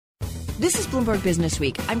This is Bloomberg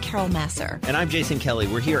Businessweek. I'm Carol Masser. And I'm Jason Kelly.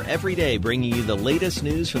 We're here every day bringing you the latest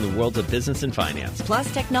news from the worlds of business and finance.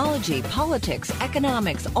 Plus technology, politics,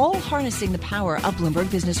 economics, all harnessing the power of Bloomberg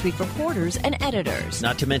Businessweek reporters and editors.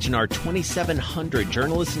 Not to mention our 2,700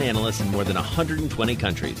 journalists and analysts in more than 120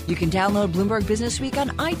 countries. You can download Bloomberg Businessweek on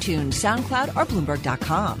iTunes, SoundCloud, or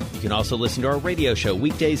Bloomberg.com. You can also listen to our radio show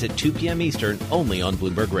weekdays at 2 p.m. Eastern, only on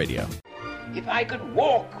Bloomberg Radio. If I could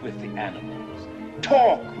walk with the animals,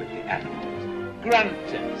 talk with the animals, grunt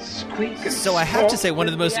and squeak and So I have to say, one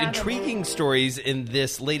of the most animals. intriguing stories in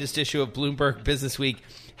this latest issue of Bloomberg Businessweek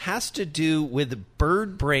has to do with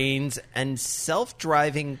bird brains and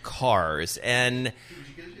self-driving cars. And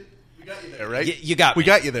We got you there, right? you got me. We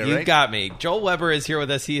got you there, You right? got me. Joel Weber is here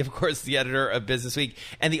with us. He, of course, is the editor of Businessweek.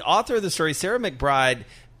 And the author of the story, Sarah McBride,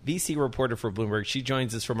 VC reporter for Bloomberg. She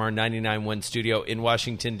joins us from our 99.1 studio in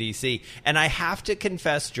Washington, D.C. And I have to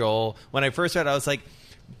confess, Joel, when I first read it, I was like,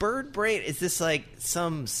 bird brain, is this like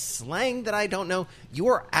some slang that I don't know?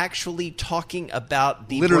 You're actually talking about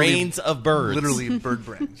the brains of birds. Literally bird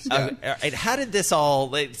brains. Yeah. And how did this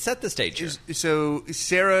all set the stage here? So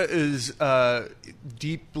Sarah is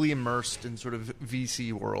deeply immersed in sort of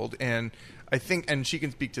VC world, and I think, and she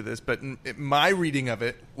can speak to this, but my reading of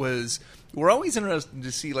it was we're always interested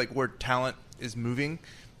to see like where talent is moving.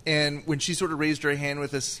 And when she sort of raised her hand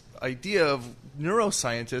with this idea of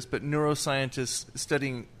neuroscientists, but neuroscientists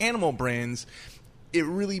studying animal brains, it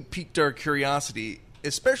really piqued our curiosity,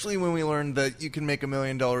 especially when we learned that you can make $1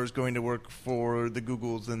 million going to work for the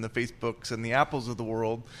Googles and the Facebooks and the Apples of the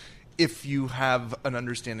world if you have an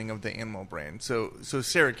understanding of the animal brain. So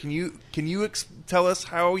Sarah, can you tell us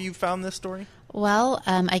how you found this story? Well,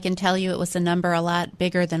 I can tell you it was a number a lot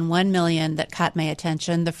bigger than 1 million that caught my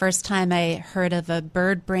attention. The first time I heard of a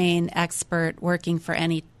bird brain expert working for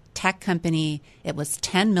any tech company, it was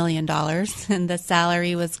 $10 million, and the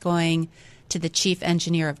salary was going to the chief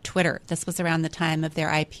engineer of Twitter. This was around the time of their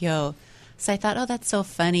IPO. So I thought, oh, that's so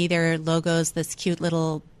funny. Their logo's this cute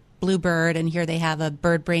little blue bird, and here they have a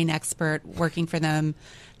bird brain expert working for them.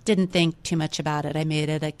 Didn't think too much about it. I made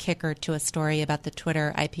it a kicker to a story about the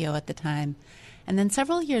Twitter IPO at the time. And then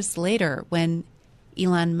several years later, when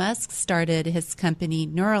Elon Musk started his company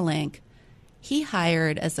Neuralink, he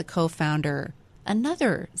hired as a co-founder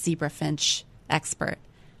another zebrafinch expert.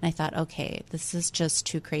 And I thought, okay, this is just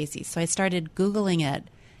too crazy. So I started Googling it,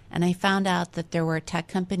 and I found out that there were tech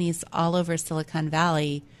companies all over Silicon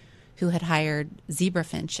Valley who had hired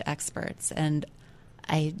zebrafinch experts. And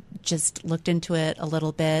I just looked into it a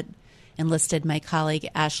little bit, enlisted my colleague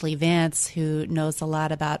Ashley Vance, who knows a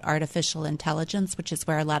lot about artificial intelligence, which is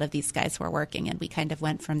where a lot of these guys were working, and we kind of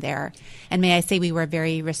went from there. And may I say we were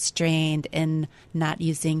very restrained in not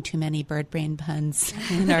using too many bird brain puns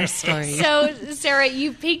in our story. So, Sarah,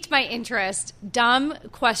 you piqued my interest. Dumb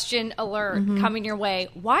question alert coming your way.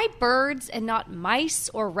 Why birds and not mice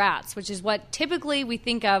or rats, which is what typically we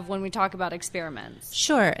think of when we talk about experiments?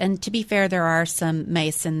 Sure. And to be fair, there are some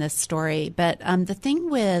mice in this story. But the thing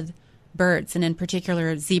with birds, and in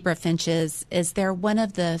particular zebra finches, is they're one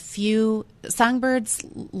of the few songbirds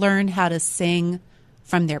learn how to sing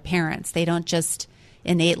from their parents. They don't just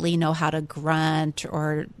innately know how to grunt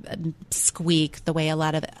or squeak the way a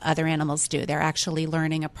lot of other animals do. They're actually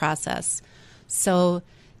learning a process. So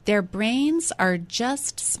their brains are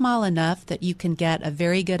just small enough that you can get a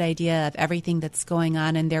very good idea of everything that's going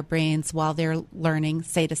on in their brains while they're learning,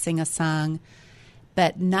 say, to sing a song,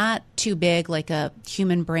 but not too big like a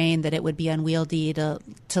human brain that it would be unwieldy to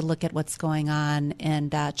look at what's going on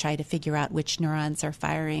and try to figure out which neurons are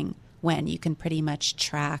firing when. You can pretty much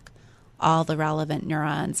track all the relevant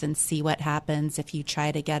neurons and see what happens if you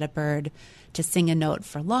try to get a bird to sing a note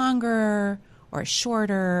for longer or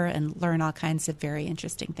shorter, and learn all kinds of very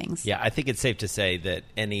interesting things. Yeah, I think it's safe to say that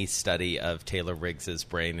any study of Taylor Riggs's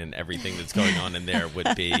brain and everything that's going on in there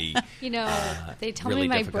would be they tell really me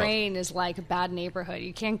my difficult. brain is like a bad neighborhood.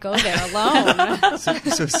 You can't go there alone.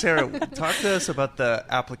 So Sarah, talk to us about the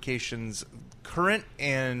applications, current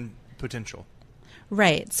and potential.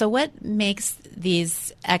 Right. So what makes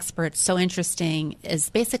these experts so interesting is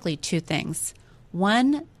basically two things.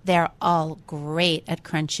 One, they're all great at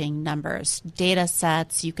crunching numbers. Data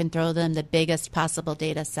sets, you can throw them the biggest possible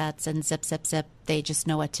data sets and zip, zip, zip. They just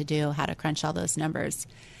know what to do, how to crunch all those numbers.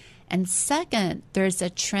 And second, there's a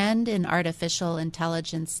trend in artificial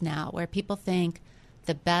intelligence now where people think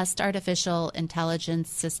the best artificial intelligence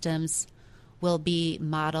systems will be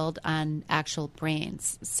modeled on actual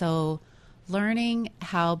brains. So learning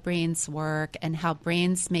how brains work and how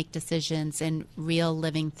brains make decisions in real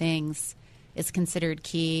living things is considered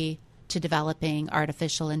key to developing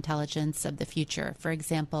artificial intelligence of the future. For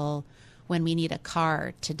example, when we need a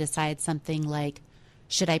car to decide something like,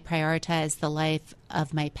 should I prioritize the life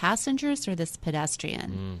of my passengers or this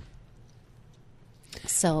pedestrian?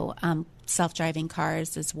 So self-driving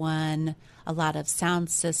cars is one. A lot of sound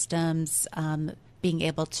systems, being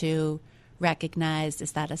able to recognize,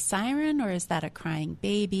 is that a siren or is that a crying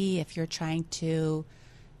baby? If you're trying to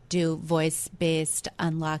do voice-based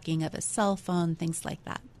unlocking of a cell phone, things like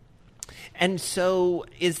that. And so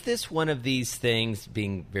is this one of these things,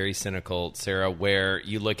 being very cynical, Sarah, where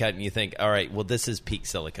you look at it and you think, all right, well, this is peak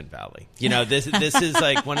Silicon Valley. You know, this is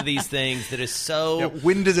like one of these things that is so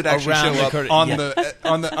when does it actually show up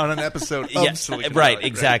on an episode of Silicon Valley? Right,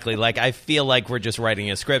 exactly. Like, I feel like we're just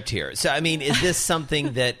writing a script here. So, I mean, is this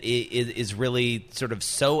something that is really sort of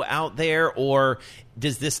so out there, or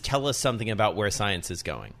does this tell us something about where science is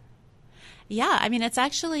going? Yeah, I mean, it's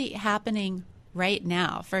actually happening right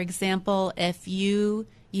now. For example, if you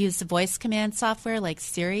use voice command software like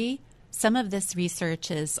Siri, some of this research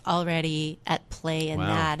is already at play in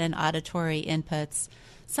that, and auditory inputs.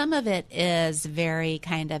 Some of it is very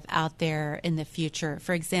kind of out there in the future.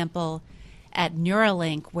 For example, at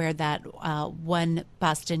Neuralink, where that one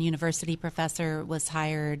Boston University professor was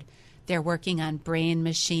hired, they're working on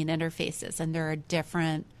brain-machine interfaces, and there are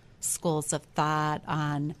different schools of thought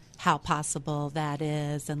on how possible that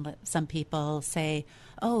is. And some people say,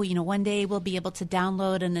 oh, you know, one day we'll be able to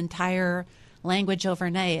download an entire language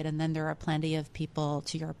overnight. And then there are plenty of people,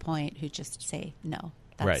 to your point, who just say, no,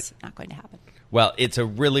 that's not going to happen. Well, it's a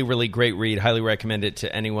really, really great read. Highly recommend it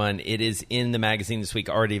to anyone. It is in the magazine this week,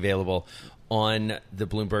 already available on the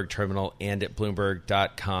Bloomberg terminal and at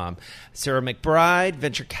Bloomberg.com. Sarah McBride,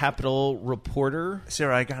 venture capital reporter.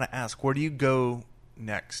 Sarah, I got to ask, where do you go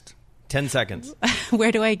next? 10 seconds.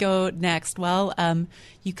 Where do I go next? Well,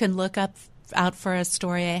 you can look out for a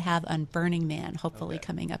story I have on Burning Man, hopefully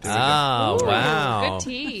coming up soon. Oh, Ooh, wow. good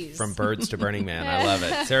tease. From birds to Burning Man. I love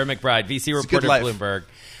it. Sarah McBride, VC reporter at Bloomberg,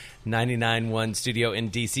 99.1 studio in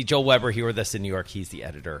D.C. Joel Weber here with us in New York. He's the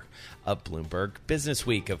editor of Bloomberg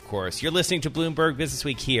Businessweek, of course. You're listening to Bloomberg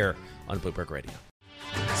Businessweek here on Bloomberg Radio.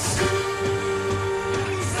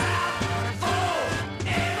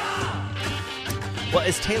 Well,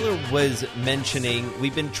 as Taylor was mentioning,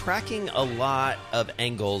 we've been tracking a lot of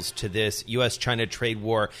angles to this U.S.-China trade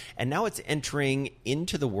war, and now it's entering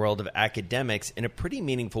into the world of academics in a pretty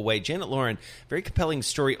meaningful way. Janet Lorin, very compelling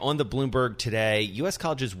story on the Bloomberg today. U.S.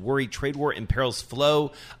 colleges worry trade war imperils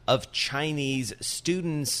flow of Chinese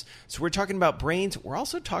students. So we're talking about brains. We're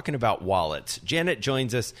also talking about wallets. Janet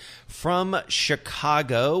joins us from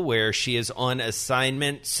Chicago, where she is on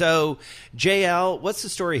assignment. So, JL, what's the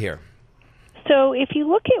story here? So if you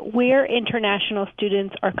look at where international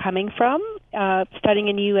students are coming from, studying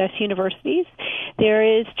in U.S. universities,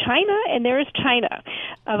 there is China and there is China.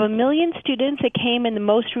 Of 1 million students that came in the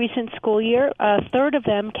most recent school year, a third of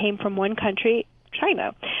them came from one country,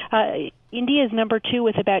 China. India is number 2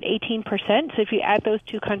 with about 18%. So if you add those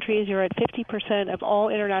two countries, you're at 50% of all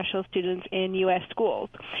international students in U.S. schools.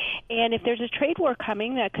 And if there's a trade war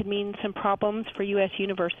coming, that could mean some problems for U.S.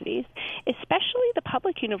 universities, especially the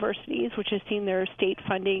public universities, which has seen their state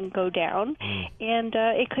funding go down. And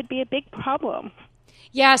it could be a big problem.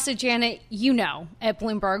 Yeah, so Janet, you know, at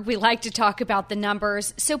Bloomberg, we like to talk about the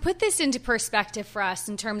numbers. So put this into perspective for us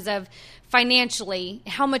in terms of financially,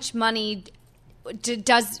 how much money do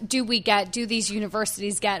these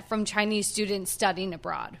universities get from Chinese students studying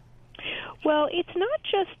abroad? Well, it's not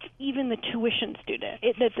just even the tuition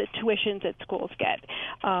the tuitions that schools get,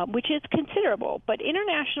 which is considerable. But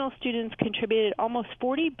international students contributed almost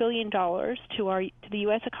 $40 billion to the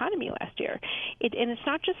U.S. economy last year. And it's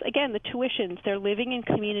not just, again, the tuitions. They're living in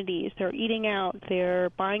communities. They're eating out. They're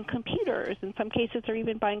buying computers. In some cases, they're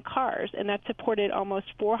even buying cars. And that supported almost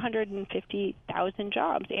 450,000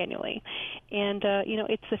 jobs annually. And,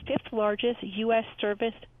 it's the 5th largest U.S.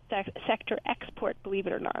 service sector export, believe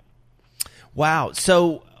it or not. Wow.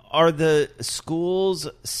 So are the schools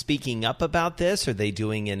speaking up about this? Are they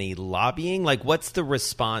doing any lobbying? Like, what's the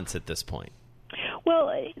response at this point?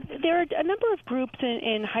 Well, there are a number of groups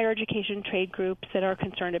in higher education trade groups that are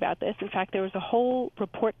concerned about this. In fact, there was a whole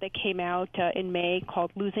report that came out in May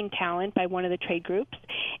called Losing Talent by one of the trade groups.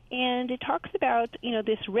 And it talks about,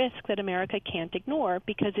 this risk that America can't ignore,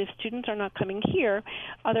 because if students are not coming here,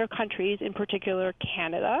 other countries, in particular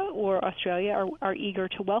Canada or Australia, are eager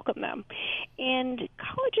to welcome them. And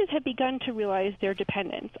colleges have begun to realize their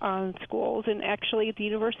dependence on schools. And actually, the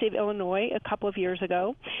University of Illinois, a couple of years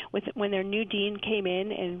ago, when their new dean came came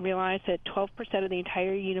in and realized that 12% of the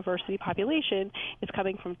entire university population is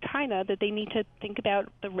coming from China, that they need to think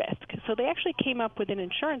about the risk. So they actually came up with an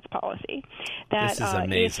insurance policy that this is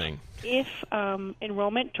amazing. If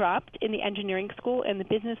enrollment dropped in the engineering school and the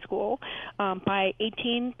business school by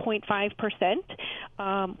 18.5%,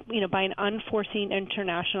 by an unforeseen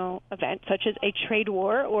international event such as a trade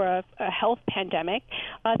war or a health pandemic,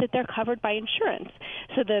 that they're covered by insurance.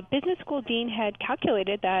 So the business school dean had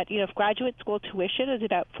calculated that if graduate school tuition is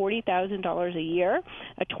about $40,000 a year,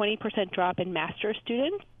 a 20% drop in master's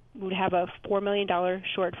students would have a $4 million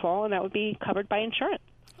shortfall, and that would be covered by insurance.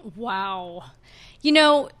 Wow.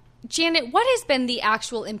 Janet, what has been the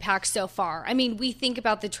actual impact so far? I mean, we think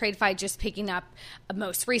about the trade fight just picking up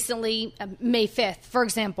most recently, May 5th, for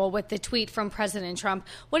example, with the tweet from President Trump.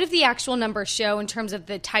 What have the actual numbers show in terms of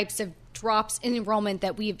the types of drops in enrollment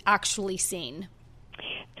that we've actually seen?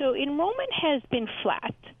 So enrollment has been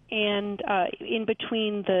flat, and in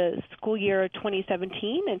between the school year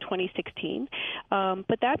 2017 and 2016,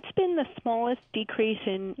 but that's been the smallest decrease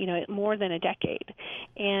in more than a decade.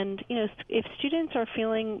 And if students are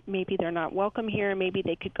feeling maybe they're not welcome here, maybe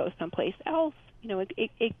they could go someplace else,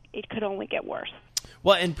 it could only get worse.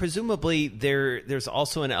 Well, and presumably there's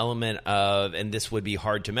also an element of, and this would be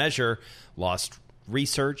hard to measure, lost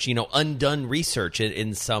research, undone research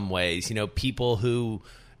in some ways, people who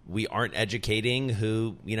we aren't educating,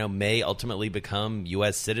 who, may ultimately become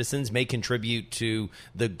U.S. citizens, may contribute to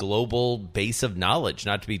the global base of knowledge,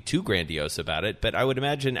 not to be too grandiose about it. But I would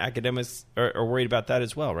imagine academics are worried about that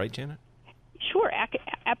as well, right, Janet? Sure,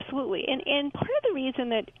 absolutely. And part of the reason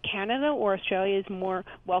that Canada or Australia is more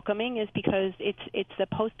welcoming is because it's the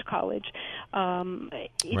post-college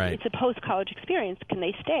it's a post-college experience. Can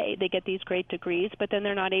they stay? They get these great degrees, but then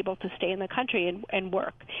they're not able to stay in the country and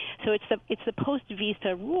work. So it's the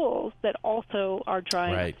post-visa rules that also are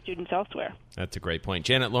drawing students elsewhere. That's a great point.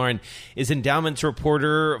 Janet Lorin is endowments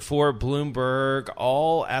reporter for Bloomberg.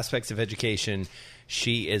 All aspects of education,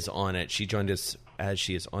 she is on it. She joined us as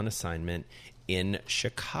she is on assignment in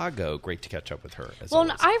Chicago. Great to catch up with her. Well,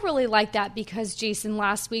 and I really like that because, Jason,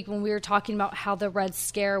 last week when we were talking about how the Red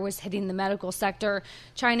Scare was hitting the medical sector,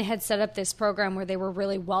 China had set up this program where they were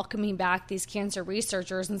really welcoming back these cancer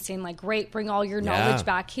researchers and saying, great, bring all your knowledge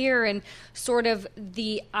back here, and sort of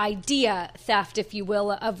the idea theft, if you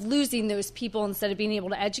will, of losing those people instead of being able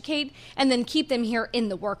to educate and then keep them here in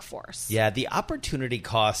the workforce. Yeah, the opportunity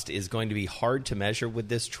cost is going to be hard to measure with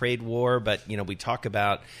this trade war, but, we talk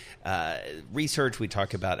about research, we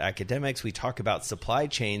talk about academics, we talk about supply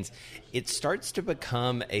chains. It starts to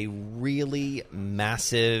become a really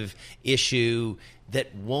massive issue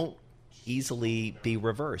that won't easily be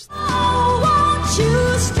reversed. Oh, won't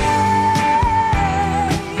you stay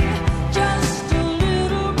just a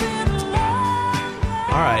little bit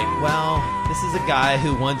longer? All right, well, this is a guy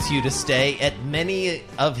who wants you to stay at many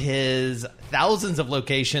of his thousands of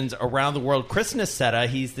locations around the world. Chris Nassetta,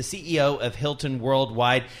 he's the CEO of Hilton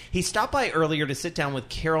Worldwide. He stopped by earlier to sit down with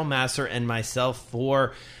Carol Masser and myself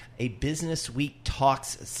for a Businessweek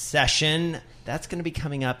Talks session. That's going to be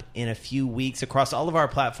coming up in a few weeks across all of our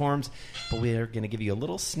platforms, but we're going to give you a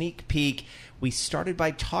little sneak peek. We started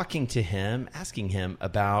by talking to him, asking him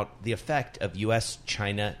about the effect of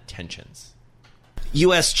U.S.-China tensions.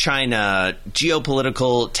 U.S.-China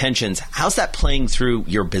geopolitical tensions, how's that playing through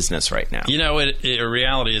your business right now?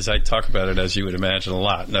 Reality is I talk about it, as you would imagine, a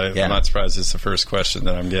lot. No, I'm not surprised it's the first question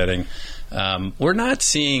that I'm getting. We're not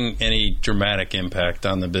seeing any dramatic impact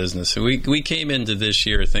on the business. We came into this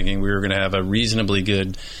year thinking we were going to have a reasonably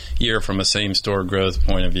good year from a same-store growth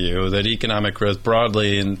point of view, that economic growth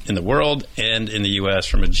broadly in the world and in the U.S.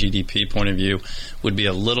 from a GDP point of view would be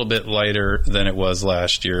a little bit lighter than it was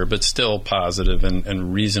last year, but still positive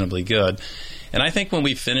and reasonably good. And I think when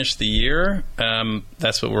we finish the year,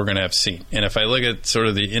 that's what we're going to have seen. And if I look at sort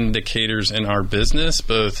of the indicators in our business,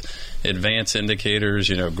 both advanced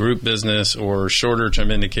indicators, group business, or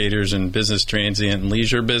shorter-term indicators in business transient and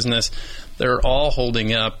leisure business, they're all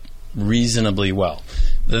holding up reasonably well.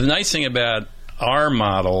 The nice thing about our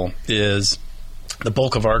model is the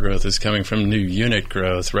bulk of our growth is coming from new unit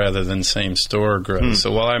growth rather than same-store growth.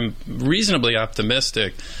 So while I'm reasonably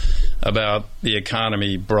optimistic about the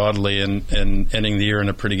economy broadly and ending the year in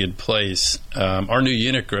a pretty good place, our new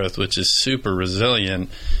unit growth, which is super resilient,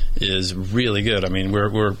 is really good. I mean,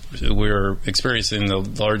 we're experiencing the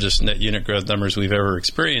largest net unit growth numbers we've ever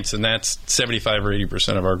experienced, and that's 75 or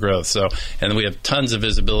 80% of our growth. So, and we have tons of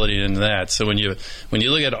visibility into that. So when you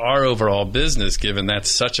look at our overall business, given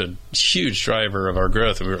that's such a huge driver of our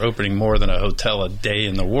growth, and we're opening more than a hotel a day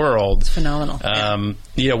in the world, it's phenomenal.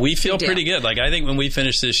 Yeah, we feel pretty good. Like, I think when we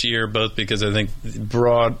finish this year, both because I think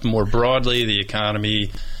more broadly, the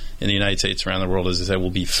economy in the United States, around the world, as I said,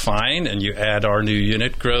 will be fine. And you add our new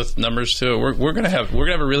unit growth numbers to it, we're going to have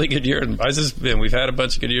a really good year. And we've had a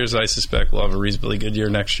bunch of good years. I suspect we'll have a reasonably good year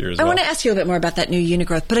next year as well. I want to ask you a bit more about that new unit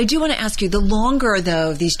growth, but I do want to ask you, the longer,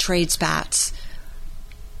 though, these trade spats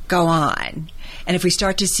go on, and if we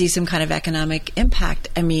start to see some kind of economic impact,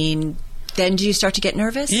 I mean, then do you start to get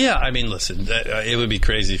nervous? Yeah, I mean, listen, it would be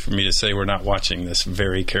crazy for me to say we're not watching this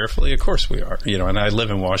very carefully. Of course we are. And I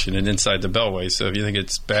live in Washington inside the Beltway, so if you think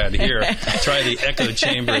it's bad here, try the echo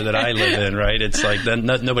chamber that I live in, right? It's like then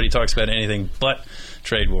nobody talks about anything but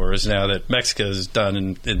trade wars now that Mexico's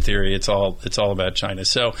done. In theory, it's all about China.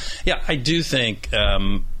 So, yeah, I do think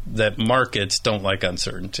that markets don't like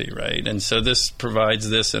uncertainty, right? And so this provides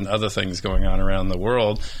this and other things going on around the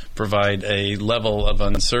world provide a level of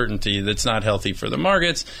uncertainty that's not healthy for the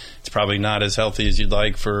markets. It's probably not as healthy as you'd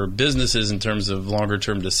like for businesses in terms of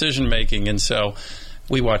longer-term decision-making. And so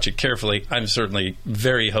we watch it carefully. I'm certainly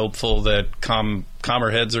very hopeful that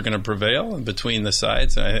calmer heads are going to prevail between the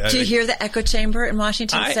sides. Do you hear the echo chamber in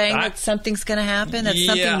Washington saying that something's going to happen, that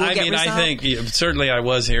something will get resolved? I think certainly I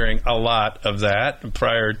was hearing a lot of that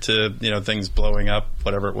prior to things blowing up,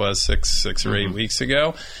 whatever it was, six or 8 weeks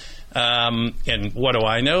ago. And what do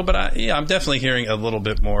I know? But I'm definitely hearing a little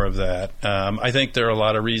bit more of that. I think there are a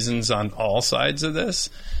lot of reasons on all sides of this.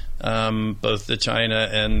 Both the China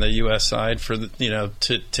and the U.S. side for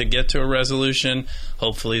to get to a resolution.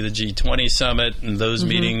 Hopefully the G20 summit and those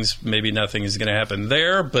meetings, maybe nothing is going to happen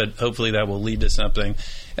there, but hopefully that will lead to something.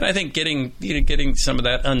 And I think getting some of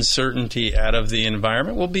that uncertainty out of the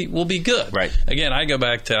environment will be good. Right. Again, I go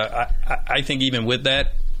back to I think even with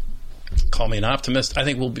that, call me an optimist, I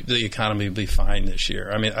think the economy will be fine this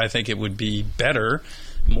year. I mean, I think it would be better.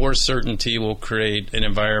 More certainty will create an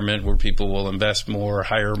environment where people will invest more,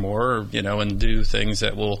 hire more, and do things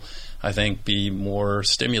that will, I think, be more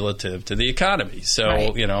stimulative to the economy. So,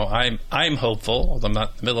 right. I'm hopeful, although I'm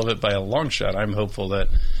not in the middle of it by a long shot, I'm hopeful that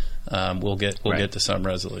we'll get to some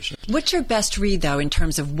resolution. What's your best read, though, in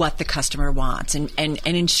terms of what the customer wants and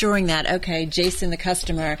ensuring that, okay, Jason, the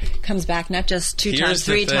customer, comes back not just two times,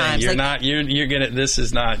 three times. You're gonna. This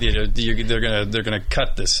is not. They're gonna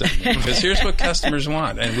cut this segment because here's what customers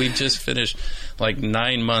want. And we've just finished like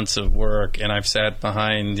 9 months of work, and I've sat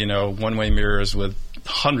behind one-way mirrors with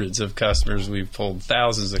hundreds of customers. We've polled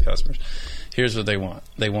thousands of customers. Here's what they want.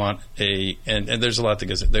 They want and there's a lot that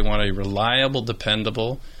goes. They want a reliable,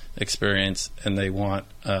 dependable experience, and they want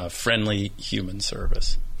friendly human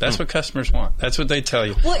service. That's what customers want. That's what they tell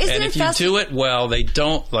you. Well, and if you do it well, they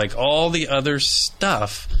don't like all the other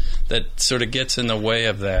stuff that sort of gets in the way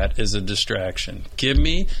of that is a distraction. Give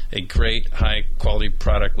me a great, high-quality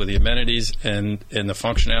product with the amenities and the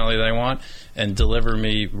functionality that I want, and deliver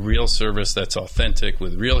me real service that's authentic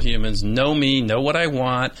with real humans. Know me, know what I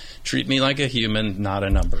want, treat me like a human, not a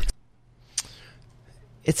number.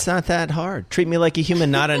 It's not that hard. Treat me like a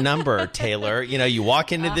human, not a number, Taylor. You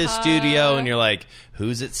walk into this studio and you're like,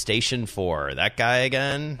 who's it stationed for? That guy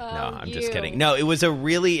again? No, I'm just kidding. No, it was a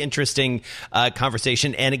really interesting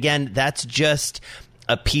conversation. And again, that's just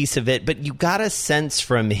a piece of it. But you got a sense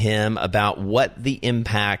from him about what the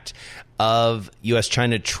impact of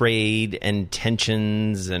U.S.-China trade and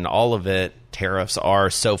tensions and all of it, tariffs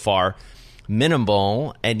are so far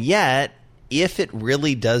minimal. And yet, if it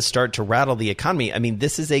really does start to rattle the economy, I mean,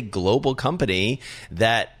 this is a global company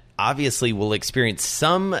that obviously will experience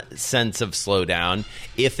some sense of slowdown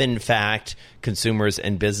if, in fact, consumers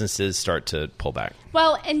and businesses start to pull back.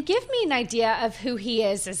 Well, and give me an idea of who he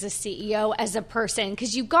is as a CEO, as a person,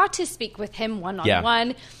 because you got to speak with him one-on-one.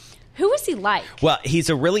 Yeah. Who is he like? Well, he's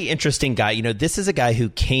a really interesting guy. This is a guy who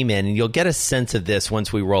came in, and you'll get a sense of this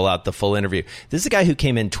once we roll out the full interview. This is a guy who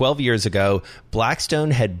came in 12 years ago.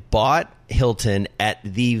 Blackstone had bought Hilton at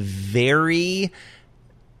the very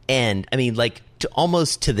end. I mean,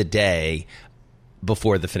 almost to the day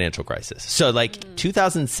before the financial crisis. So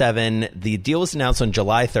 2007, the deal was announced on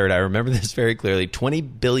July 3rd. I remember this very clearly,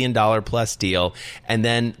 $20 billion plus deal. And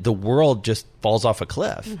then the world just falls off a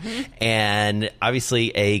cliff. And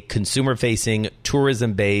obviously a consumer-facing,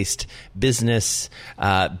 tourism-based,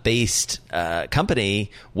 business-based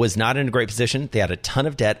company was not in a great position. They had a ton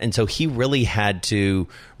of debt. And so he really had to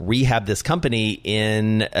rehab this company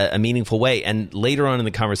in a meaningful way. And later on in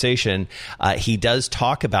the conversation, he does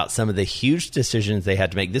talk about some of the huge decisions they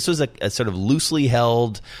had to make. This was a sort of loosely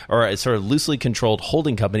held or a sort of loosely controlled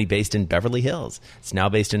holding company based in Beverly Hills. It's now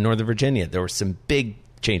based in Northern Virginia. There were some big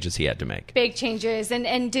changes he had to make. Big changes.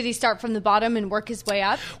 And did he start from the bottom and work his way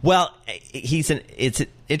up? Well, it's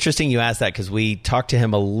interesting you asked that, because we talked to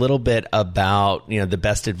him a little bit about, the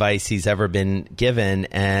best advice he's ever been given,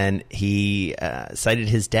 and he cited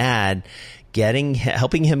his dad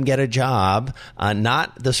helping him get a job,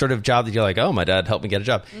 not the sort of job that you're like, oh, my dad helped me get a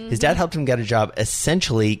job. Mm-hmm. His dad helped him get a job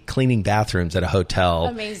essentially cleaning bathrooms at a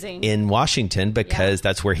hotel in Washington, because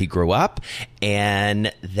that's where he grew up.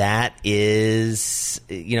 And that is,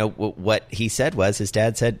 what he said was, his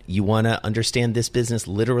dad said, you want to understand this business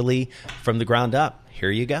literally from the ground up. Here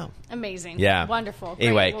you go. Amazing. Yeah. Wonderful.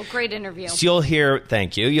 Anyway. Great. Well, great interview. So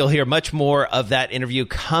thank you. You'll hear much more of that interview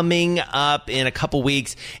coming up in a couple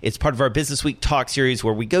weeks. It's part of our Businessweek Talk series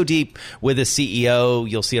where we go deep with a CEO.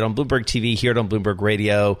 You'll see it on Bloomberg TV, hear it on Bloomberg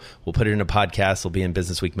Radio. We'll put it in a podcast. It'll be in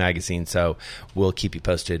Businessweek magazine. So we'll keep you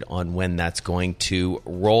posted on when that's going to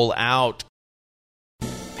roll out.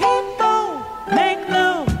 People make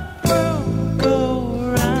the world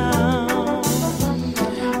go round.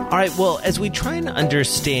 All right, well, as we try and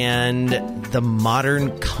understand the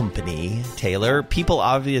modern company, Taylor, people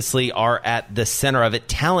obviously are at the center of it,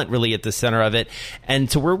 talent really at the center of it.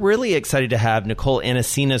 And so we're really excited to have Nicole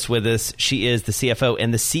Anasenes with us. She is the CFO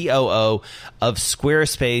and the COO of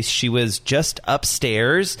Squarespace. She was just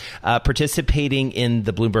upstairs participating in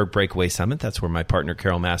the Bloomberg Breakaway Summit. That's where my partner,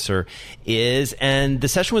 Carol Masser, is. And the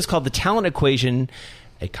session was called The Talent Equation,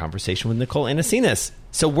 a conversation with Nicole Anasenes.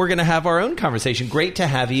 So we're going to have our own conversation. Great to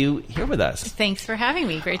have you here with us. Thanks for having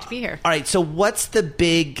me. Great to be here. All right. So what's the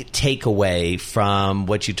big takeaway from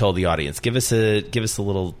what you told the audience? Give us a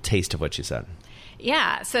little taste of what you said.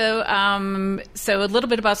 Yeah. So a little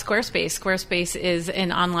bit about Squarespace. Squarespace is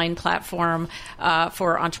an online platform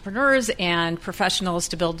for entrepreneurs and professionals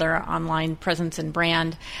to build their online presence and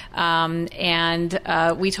brand. And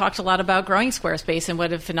we talked a lot about growing Squarespace and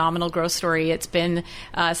what a phenomenal growth story it's been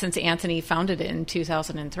since Anthony founded it in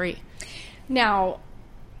 2003. Now,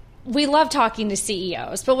 we love talking to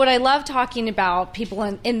CEOs, but what I love talking about people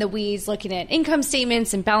in the weeds, looking at income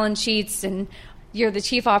statements and balance sheets, and you're the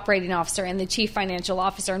chief operating officer and the chief financial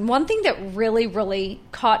officer. And one thing that really, really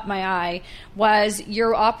caught my eye was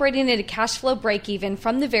you're operating at a cash flow break even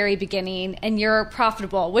from the very beginning, and you're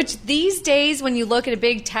profitable, which these days, when you look at a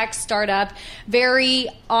big tech startup, very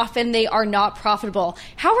often they are not profitable.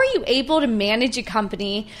 How are you able to manage a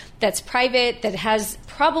company that's private, that has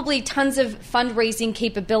probably tons of fundraising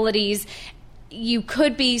capabilities? You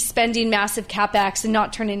could be spending massive CapEx and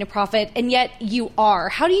not turning a profit, and yet you are.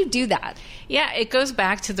 How do you do that? Yeah, it goes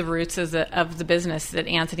back to the roots of the business that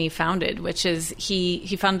Anthony founded, which is he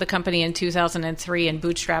founded the company in 2003 and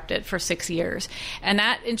bootstrapped it for 6 years. And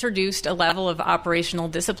that introduced a level of operational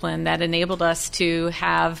discipline that enabled us to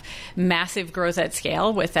have massive growth at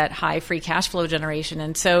scale with that high free cash flow generation.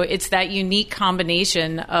 And so it's that unique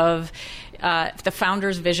combination of the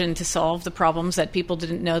founder's vision to solve the problems that people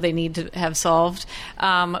didn't know they need to have solved,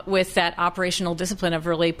 with that operational discipline of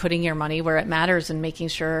really putting your money where it matters and making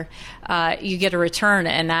sure you get a return.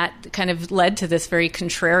 And that kind of led to this very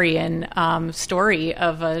contrarian story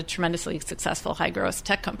of a tremendously successful high-growth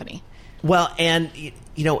tech company. Well, and,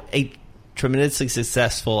 a tremendously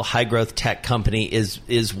successful high-growth tech company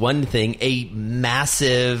is one thing. A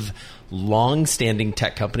massive, long-standing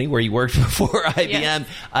tech company where you worked before IBM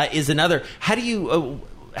is another. How do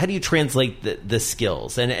you translate the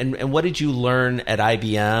skills, and what did you learn at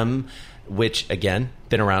IBM, which again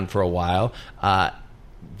been around for a while,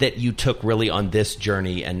 that you took really on this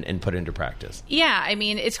journey and put into practice? Yeah, I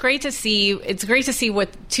mean, it's great to see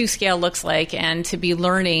what to scale looks like and to be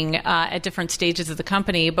learning at different stages of the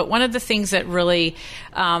company. But one of the things that really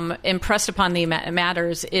impressed upon the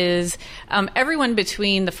matters is everyone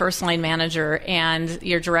between the first line manager and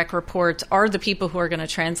your direct reports are the people who are going to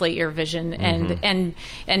translate your vision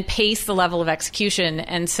and pace the level of execution.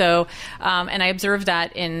 And so, and I observed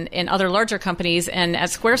that in other larger companies. And at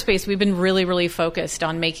Squarespace, we've been really, really focused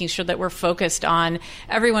on making sure that we're focused on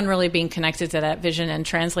everyone really being connected to that vision and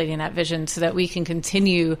translating that vision so that we can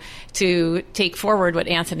continue to take forward what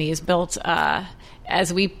Anthony has built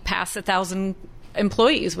as we pass 1,000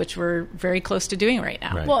 employees, which we're very close to doing right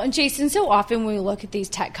now. Right. Well, and Jason, so often when we look at these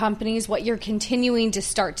tech companies, what you're continuing to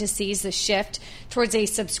start to see is the shift towards a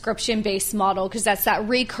subscription-based model, because that's that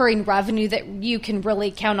recurring revenue that you can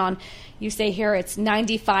really count on. You say here it's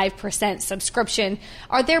 95% subscription.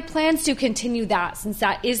 Are there plans to continue that since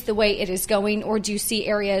that is the way it is going, or do you see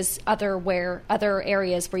other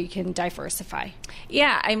areas where you can diversify?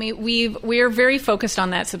 Yeah, I mean, we're very focused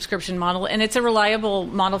on that subscription model, and it's a reliable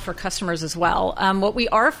model for customers as well. What we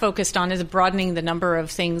are focused on is broadening the number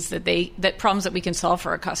of things that problems that we can solve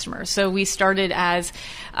for our customers. So we started as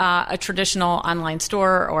a traditional online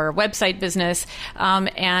store or website business,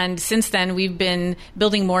 and since then we've been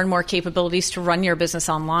building more and more capabilities to run your business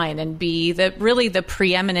online and be the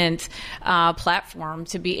preeminent platform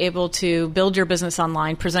to be able to build your business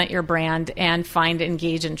online, present your brand, and find,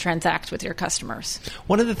 engage, and transact with your customers.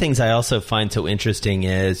 One of the things I also find so interesting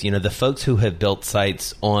is, the folks who have built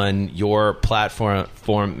sites on your platform.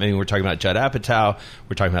 I mean, we're talking about Judd Apatow,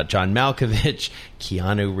 we're talking about John Malkovich,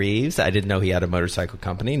 Keanu Reeves. I didn't know he had a motorcycle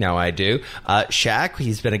company. Now I do. Shaq,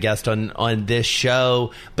 he's been a guest on this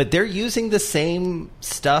show, but they're using the same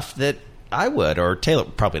stuff that I would, or Taylor,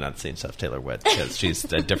 probably not the same stuff Taylor would, because she's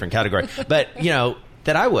a different category, but,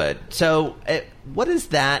 that I would. So what does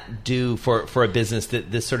that do for a business,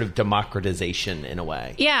 this sort of democratization in a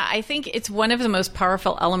way? Yeah, I think it's one of the most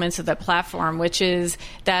powerful elements of the platform, which is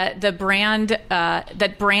that that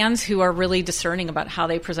brands who are really discerning about how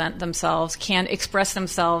they present themselves can express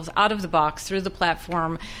themselves out of the box through the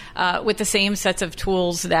platform with the same sets of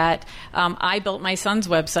tools that I built my son's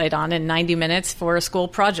website on in 90 minutes for a school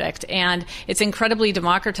project. And it's incredibly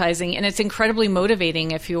democratizing, and it's incredibly motivating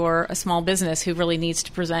if you're a small business who really needs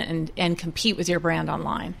to present and compete with your brand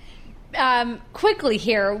online. Quickly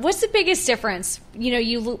here, what's the biggest difference?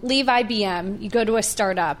 You leave IBM, you go to a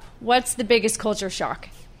startup. What's the biggest culture shock?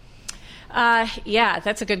 Yeah,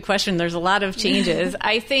 that's a good question. There's a lot of changes.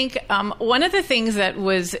 I think one of the things that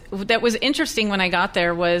was interesting when I got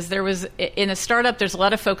there was in a startup, there's a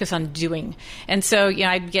lot of focus on doing. And so,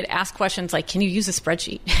 I'd get asked questions like, can you use a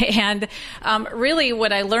spreadsheet? And really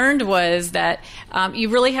what I learned was that you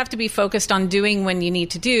really have to be focused on doing when you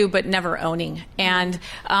need to do, but never owning. And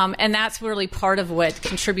that's really part of what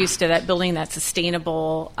contributes to that, building that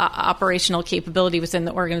sustainable operational capability within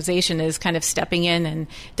the organization, is kind of stepping in and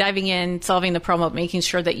diving in, solving the problem, making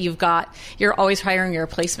sure that you're always hiring your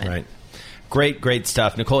replacement. Right. Great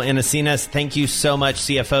stuff. Nicole Anasenes, thank you so much,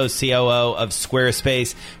 CFO, COO of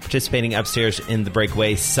Squarespace, participating upstairs in the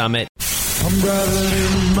Breakaway Summit. I'm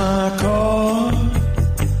driving in my car.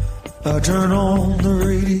 I turn on the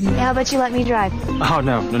radio. How about you let me drive? Oh,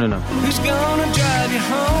 no. Who's gonna drive you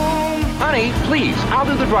home? Honey, please, I'll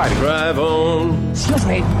do the driving. Drive on. Excuse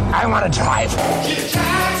me, I want to drive.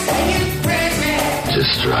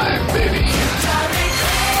 Just drive, baby.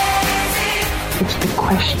 It's the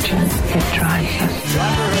question that drives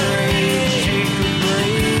us.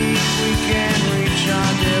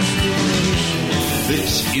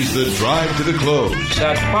 This is the Drive to the Close.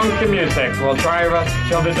 That funky music will drive us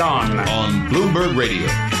till the dawn. On Bloomberg Radio.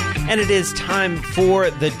 And it is time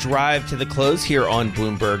for the Drive to the Close here on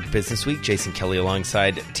Bloomberg Businessweek. Jason Kelly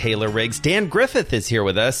alongside Taylor Riggs. Dan Griffith is here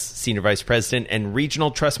with us, Senior Vice President and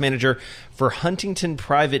Regional Trust Manager for Huntington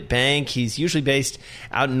Private Bank. He's usually based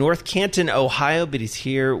out in North Canton, Ohio, but he's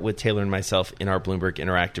here with Taylor and myself in our Bloomberg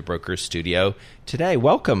Interactive Brokers studio today.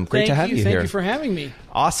 Welcome. Great to have you here. Thank you for having me.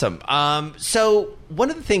 Awesome. So one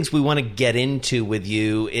of the things we want to get into with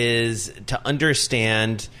you is to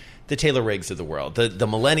understand the Taylor Riggs of the world, the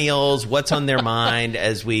millennials, what's on their mind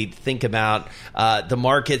as we think about the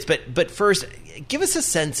markets. But first, give us a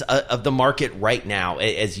sense of the market right now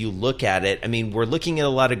as you look at it. I mean, we're looking at a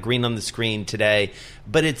lot of green on the screen today,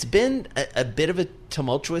 but it's been a bit of a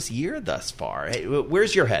tumultuous year thus far.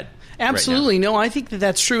 Where's your head? Absolutely. No, I think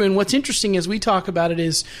that's true. And what's interesting as we talk about it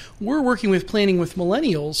is we're working with planning with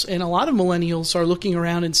millennials, and a lot of millennials are looking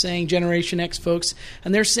around and saying, Generation X folks,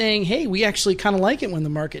 and they're saying, hey, we actually kind of like it when the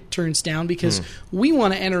market turns down because we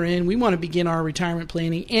want to enter in, we want to begin our retirement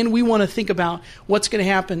planning, and we want to think about what's going to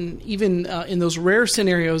happen even in those rare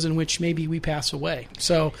scenarios in which maybe we pass away.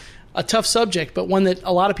 So a tough subject, but one that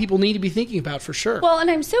a lot of people need to be thinking about for sure. Well, and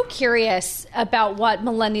I'm so curious about what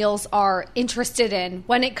millennials are interested in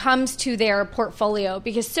when it comes to their portfolio,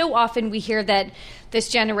 because so often we hear that this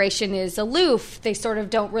generation is aloof. They sort of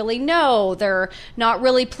don't really know. They're not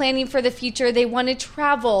really planning for the future. They want to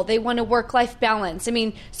travel. They want a work-life balance. I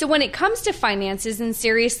mean, so when it comes to finances and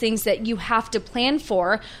serious things that you have to plan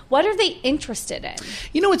for, what are they interested in?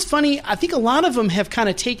 You know, it's funny. I think a lot of them have kind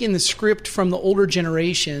of taken the script from the older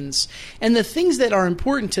generations, and the things that are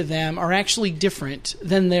important to them are actually different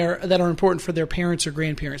than that are important for their parents or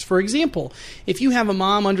grandparents. For example, if you have a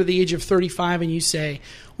mom under the age of 35 and you say,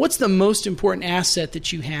 what's the most important asset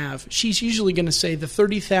that you have? She's usually going to say the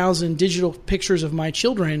 30,000 digital pictures of my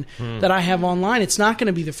children that I have online. It's not going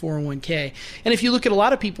to be the 401k. And if you look at a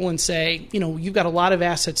lot of people and say, you've got a lot of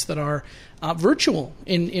assets that are virtual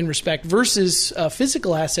in respect versus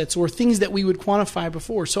physical assets or things that we would quantify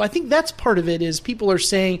before. So I think that's part of it is people are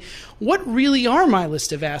saying, what really are my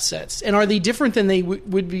list of assets? And are they different than they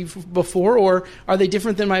would be before, or are they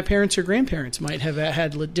different than my parents or grandparents might have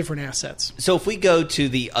had different assets? So if we go to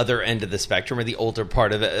the other end of the spectrum or the older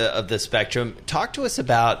part of the spectrum, talk to us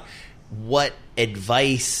about what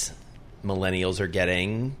advice millennials are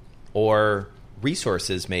getting or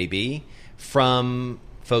resources maybe from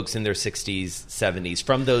folks in their 60s, 70s,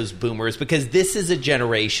 from those boomers, because this is a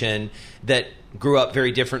generation that grew up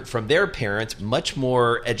very different from their parents, much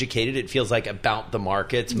more educated, it feels like, about the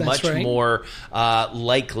markets, That's much right. more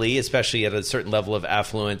likely, especially at a certain level of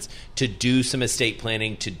affluence, to do some estate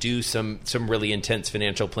planning, to do some really intense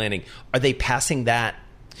financial planning. Are they passing that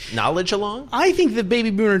knowledge along? I think the baby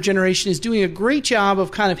boomer generation is doing a great job of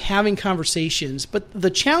kind of having conversations, but the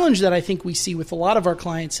challenge that I think we see with a lot of our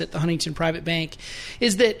clients at the Huntington Private Bank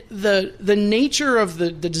is that the nature of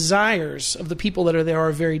the desires of the people that are there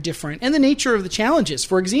are very different, and the nature of the challenges.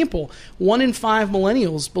 For example, 1 in 5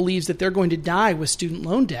 millennials believes that they're going to die with student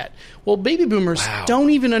loan debt. Well, baby boomers don't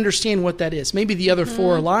even understand what that is. Maybe the other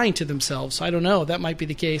 4 are lying to themselves. I don't know. That might be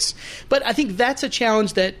the case. But I think that's a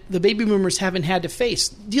challenge that the baby boomers haven't had to face.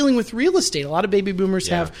 Dealing with real estate. A lot of baby boomers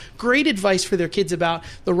have great advice for their kids about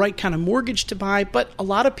the right kind of mortgage to buy, but a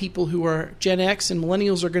lot of people who are Gen X and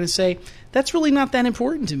millennials are going to say, that's really not that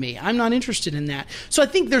important to me. I'm not interested in that. So I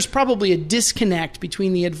think there's probably a disconnect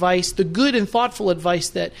between the advice, the good and thoughtful advice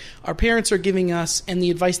that our parents are giving us, and the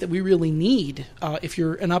advice that we really need if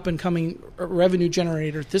you're an up-and-coming revenue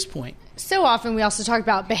generator at this point. So often we also talk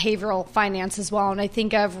about behavioral finance as well, and I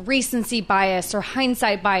think of recency bias or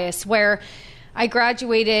hindsight bias, where I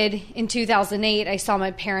graduated in 2008. I saw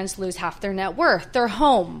my parents lose half their net worth. Their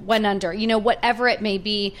home went under, whatever it may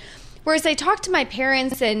be. Whereas I talked to my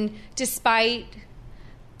parents, and despite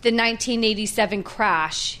the 1987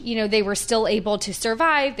 crash, they were still able to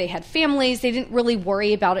survive. They had families. They didn't really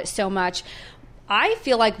worry about it so much. I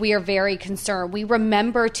feel like we are very concerned. We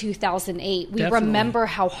remember 2008. We remember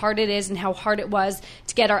how hard it is and how hard it was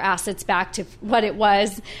to get our assets back to what it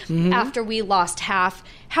was after we lost half.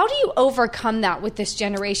 How do you overcome that with this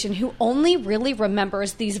generation who only really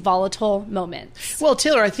remembers these volatile moments? Well,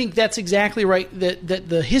 Taylor, I think that's exactly right, that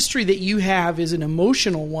the history that you have is an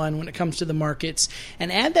emotional one when it comes to the markets.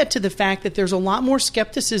 And add that to the fact that there's a lot more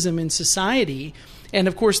skepticism in society. And,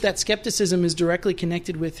 of course, that skepticism is directly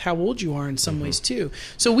connected with how old you are in some ways, too.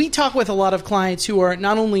 So we talk with a lot of clients who are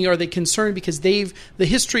not only are they concerned because the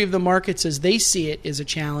history of the markets as they see it is a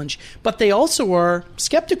challenge, but they also are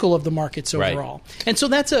skeptical of the markets overall. Right. And so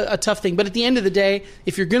that's a tough thing. But at the end of the day,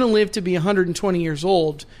 if you're going to live to be 120 years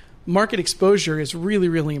old, market exposure is really,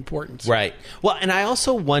 really important. Right. Well, and I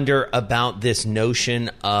also wonder about this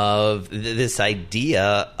notion of this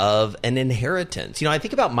idea of an inheritance. I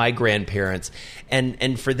think about my grandparents,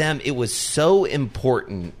 and for them, it was so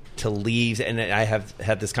important to leave, and I have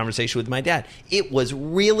had this conversation with my dad. It was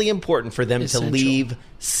really important for them to leave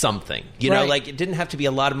something. Like it didn't have to be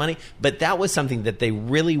a lot of money, but that was something that they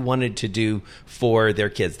really wanted to do for their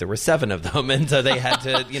kids. There were 7 of them, and so they had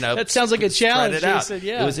to, that sounds like a challenge. Spread it out. Said,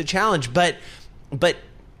 yeah. It was a challenge, but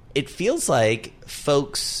it feels like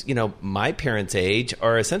folks, my parents' age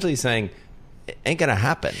are essentially saying, ain't going to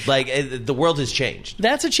happen. Like, the world has changed.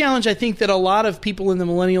 That's a challenge I think that a lot of people in the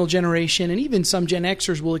millennial generation and even some Gen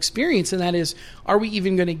Xers will experience, and that is, are we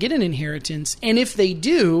even going to get an inheritance? And if they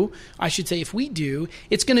do, I should say if we do,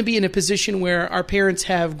 it's going to be in a position where our parents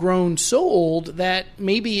have grown so old that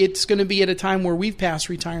maybe it's going to be at a time where we've passed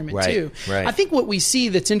retirement too. Right. I think what we see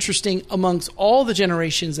that's interesting amongst all the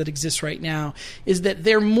generations that exist right now is that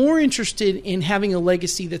they're more interested in having a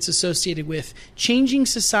legacy that's associated with changing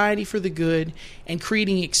society for the good and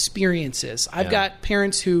creating experiences. I've got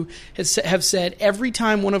parents who have said every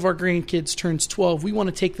time one of our grandkids turns 12, we want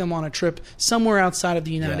to take them on a trip somewhere outside of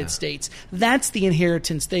the United States. That's the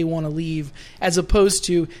inheritance they want to leave, as opposed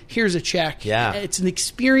to here's a check. Yeah. It's an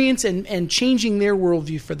experience and changing their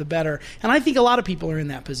worldview for the better. And I think a lot of people are in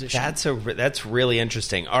that position. That's really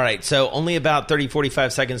interesting. All right, so only about 30,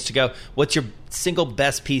 45 seconds to go. What's your single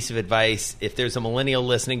best piece of advice if there's a millennial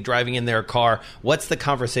listening, driving in their car? What's the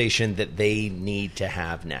conversation that they need to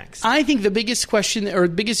have next? I think the biggest question or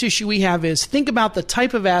biggest issue we have is think about the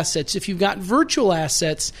type of assets. If you've got virtual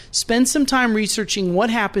assets, spend some time researching what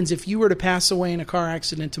happens if you were to pass away in a car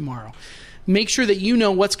accident tomorrow. make sure that you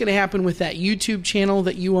know what's going to happen with that YouTube channel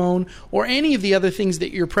that you own or any of the other things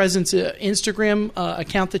that your presence Instagram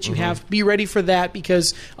account that you have. Be ready for that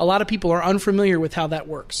because a lot of people are unfamiliar with how that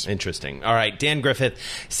works. Interesting. All right. Dan Griffith,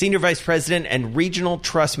 Senior Vice President and Regional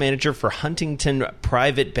Trust Manager for Huntington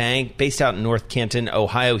Private Bank, based out in North Canton,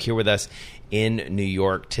 Ohio, here with us in New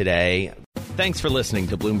York today. Thanks for listening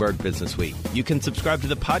to Bloomberg Business Week. You can subscribe to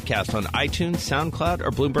the podcast on iTunes, SoundCloud,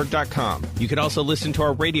 or Bloomberg.com. You can also listen to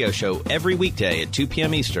our radio show every weekday at 2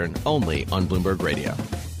 p.m. Eastern, only on Bloomberg Radio.